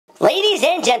Ladies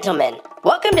and gentlemen,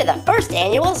 welcome to the first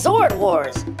annual Zord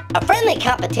Wars, a friendly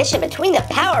competition between the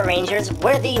Power Rangers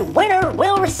where the winner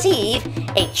will receive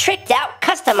a tricked-out,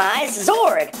 customized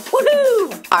Zord.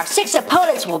 Woohoo! Our 6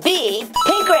 opponents will be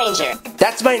Pink Ranger.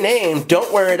 That's my name,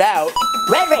 don't wear it out.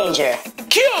 Red Ranger.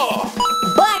 Cure!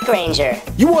 Black Ranger.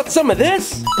 You want some of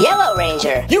this? Yellow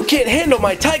Ranger. You can't handle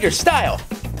my tiger style.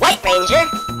 White Ranger.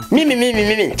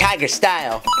 Me, tiger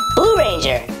style. Blue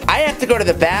Ranger. I have to go to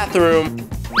the bathroom.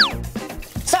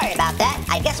 Sorry about that.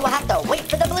 I guess we'll have to wait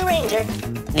for the Blue Ranger.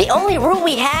 The only rule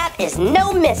we have is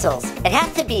no missiles. It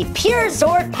has to be pure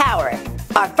Zord power.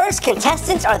 Our first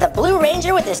contestants are the Blue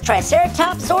Ranger with his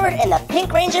Triceratops Zord and the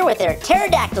Pink Ranger with their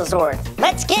Pterodactyl Zord.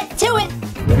 Let's get to it!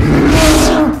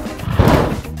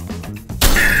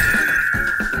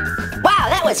 Wow,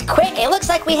 that was quick. It looks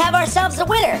like we have ourselves a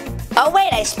winner. Oh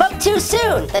wait, I spoke too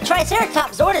soon. The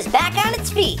Triceratops Zord is back on its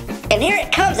feet. And here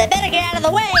it comes. I better get out of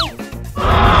the way.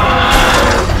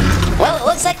 Well, it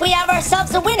looks like we have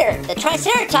ourselves a winner, the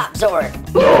Triceratops Zord.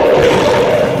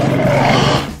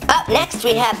 Up next,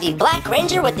 we have the Black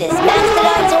Ranger with his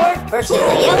Mastodon Zord versus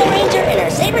the Yellow Ranger and her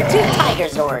Saber-Tooth Tiger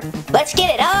Zord. Let's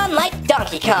get it on like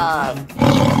Donkey Kong.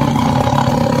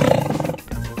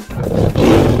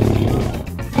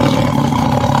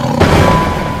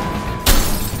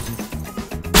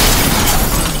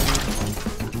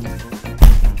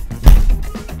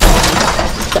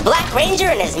 The Black Ranger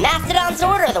and his Mastodon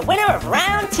Zord are the winner of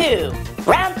round 2.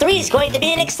 Round 3 is going to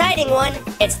be an exciting one.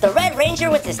 It's the Red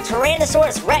Ranger with his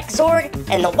Tyrannosaurus Rex Zord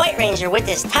and the White Ranger with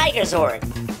his Tiger Zord.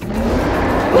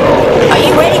 Are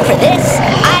you ready for this?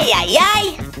 Ay, ay,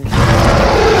 ay!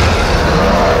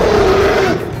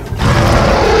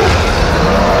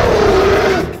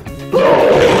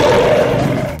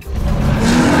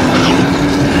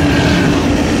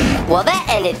 Well, that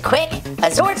ended quick. A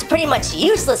Zord's pretty much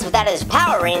useless without his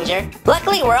Power Ranger.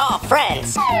 Luckily, we're all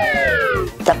friends.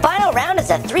 The final round is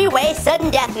a 3-way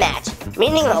sudden death match,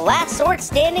 meaning the last Zord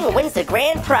standing wins the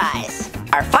grand prize.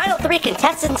 Our final 3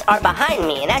 contestants are behind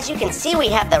me, and as you can see, we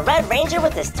have the Red Ranger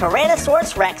with his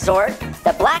Tyrannosaurus Rex Zord,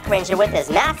 the Black Ranger with his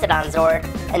Mastodon Zord,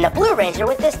 and the Blue Ranger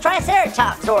with his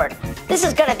Triceratops Zord. This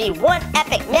is gonna be one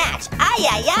epic match. Ay,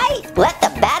 ay, ay! Let the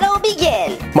battle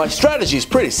begin! My strategy's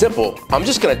pretty simple. I'm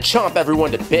just gonna chomp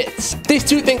everyone to bits. These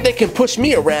two think they can push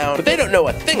me around, but they don't know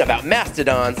a thing about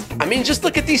mastodons. I mean, just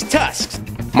look at these tusks.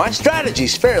 My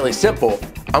strategy's fairly simple.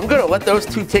 I'm gonna let those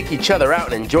two take each other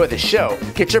out and enjoy the show.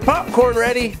 Get your popcorn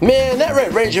ready. Man, that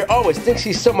Red Ranger always thinks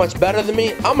he's so much better than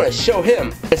me. I'm gonna show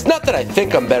him. It's not that I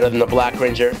think I'm better than the Black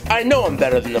Ranger. I know I'm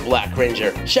better than the Black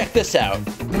Ranger. Check this out.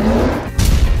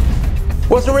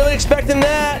 Wasn't really expecting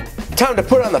that. Time to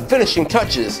put on the finishing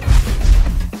touches.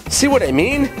 See what I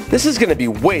mean? This is gonna be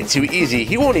way too easy.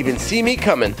 He won't even see me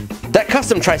coming. That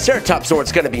custom Triceratops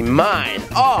Zord's gonna be mine.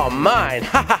 All mine.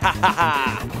 Ha ha ha ha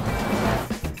ha.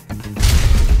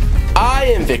 I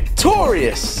am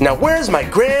victorious! Now where's my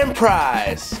grand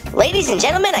prize? Ladies and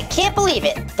gentlemen, I can't believe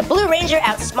it! The Blue Ranger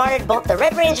outsmarted both the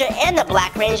Red Ranger and the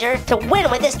Black Ranger to win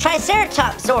with his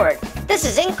Triceratops Zord. This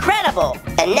is incredible!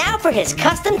 And now for his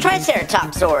custom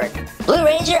Triceratops Zord. Blue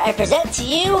Ranger, I present to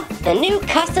you the new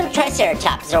custom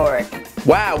Triceratops Zord.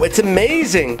 Wow, it's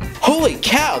amazing! Holy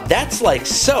cow, that's like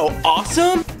so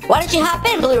awesome! Why don't you hop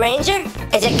in, Blue Ranger?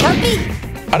 Is it comfy?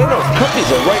 I don't know if comfy's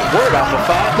the right word, Alpha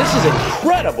 5. This is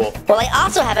incredible. Well, I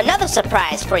also have another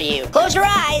surprise for you. Close your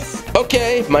eyes.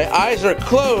 Okay, my eyes are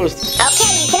closed.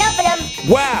 Okay, you can open them.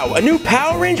 Wow, a new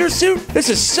Power Ranger suit? This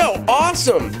is so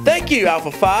awesome. Thank you, Alpha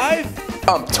 5.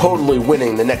 I'm totally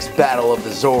winning the next battle of the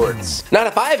Zords. Not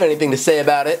if I have anything to say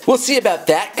about it. We'll see about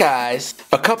that, guys.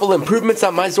 A couple improvements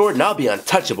on my Zord and I'll be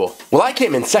untouchable. Well, I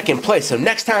came in second place, so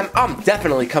next time I'm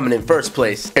definitely coming in first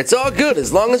place. It's all good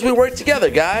as long as we work together,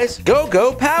 guys. Go,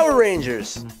 go, Power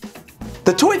Rangers!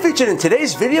 The toy featured in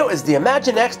today's video is the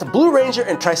Imaginext Blue Ranger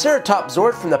and Triceratops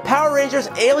Zord from the Power Rangers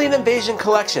Alien Invasion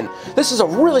collection. This is a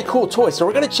really cool toy, so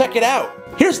we're gonna check it out.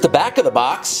 Here's the back of the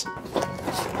box.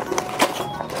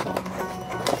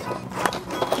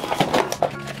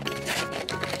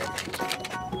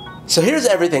 So here's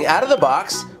everything out of the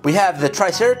box. We have the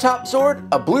Triceratops Zord,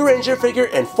 a Blue Ranger figure,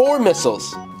 and 4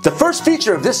 missiles. The first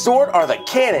feature of this Zord are the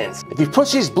cannons. If you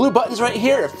push these blue buttons right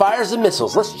here, it fires the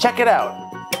missiles. Let's check it out.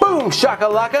 Boom,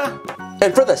 shakalaka.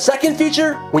 And for the second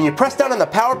feature, when you press down on the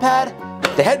power pad,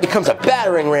 the head becomes a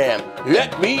battering ram.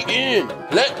 Let me in,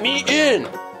 let me in.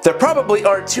 There probably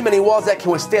aren't too many walls that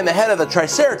can withstand the head of the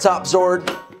Triceratops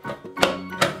Zord.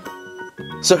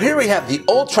 So here we have the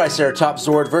old Triceratops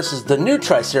Zord versus the new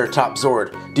Triceratops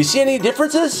Zord. Do you see any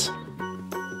differences?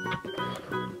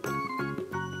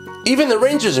 Even the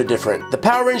Rangers are different. The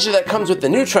Power Ranger that comes with the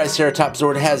new Triceratops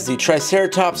Zord has the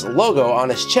Triceratops logo on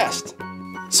his chest.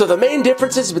 So the main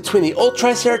differences between the old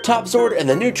Triceratops Zord and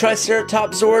the new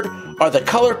Triceratops Zord are the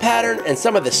color pattern and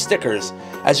some of the stickers.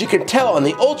 As you can tell on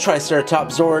the old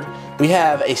Triceratops Zord, we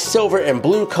have a silver and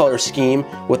blue color scheme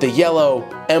with a yellow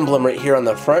emblem right here on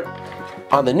the front.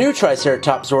 On the new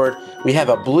Triceratops Zord, we have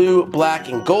a blue, black,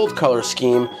 and gold color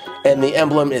scheme, and the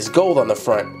emblem is gold on the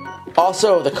front.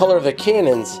 Also, the color of the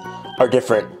cannons are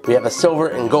different. We have a silver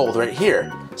and gold right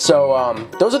here. So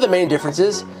those are the main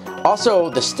differences. Also,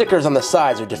 the stickers on the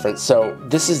sides are different. So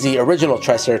this is the original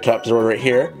Triceratops Zord right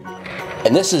here,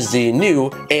 and this is the new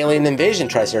Alien Invasion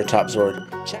Triceratops Zord.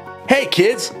 Hey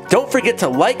kids, don't forget to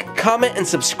like, comment, and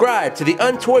subscribe to the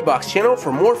UnToyBox channel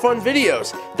for more fun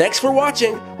videos. Thanks for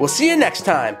watching. We'll see you next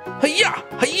time. Hiya!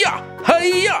 Hiya!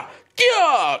 Hiya!